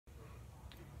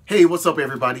Hey, what's up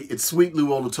everybody? It's Sweet Lou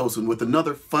Olatosin with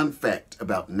another fun fact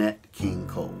about Nat King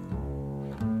Cole.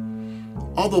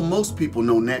 Although most people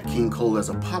know Nat King Cole as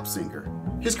a pop singer,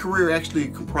 his career actually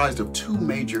comprised of two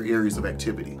major areas of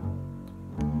activity.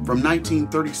 From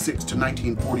 1936 to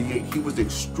 1948, he was an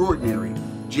extraordinary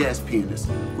jazz pianist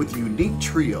with a unique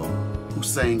trio who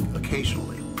sang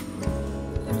occasionally.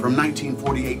 From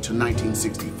 1948 to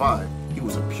 1965, he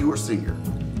was a pure singer,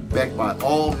 backed by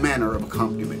all manner of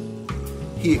accompaniment.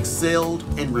 He excelled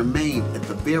and remained at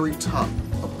the very top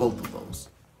of both of those.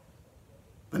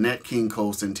 The Nat King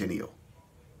Cole Centennial,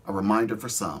 a reminder for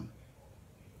some,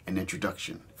 an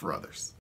introduction for others.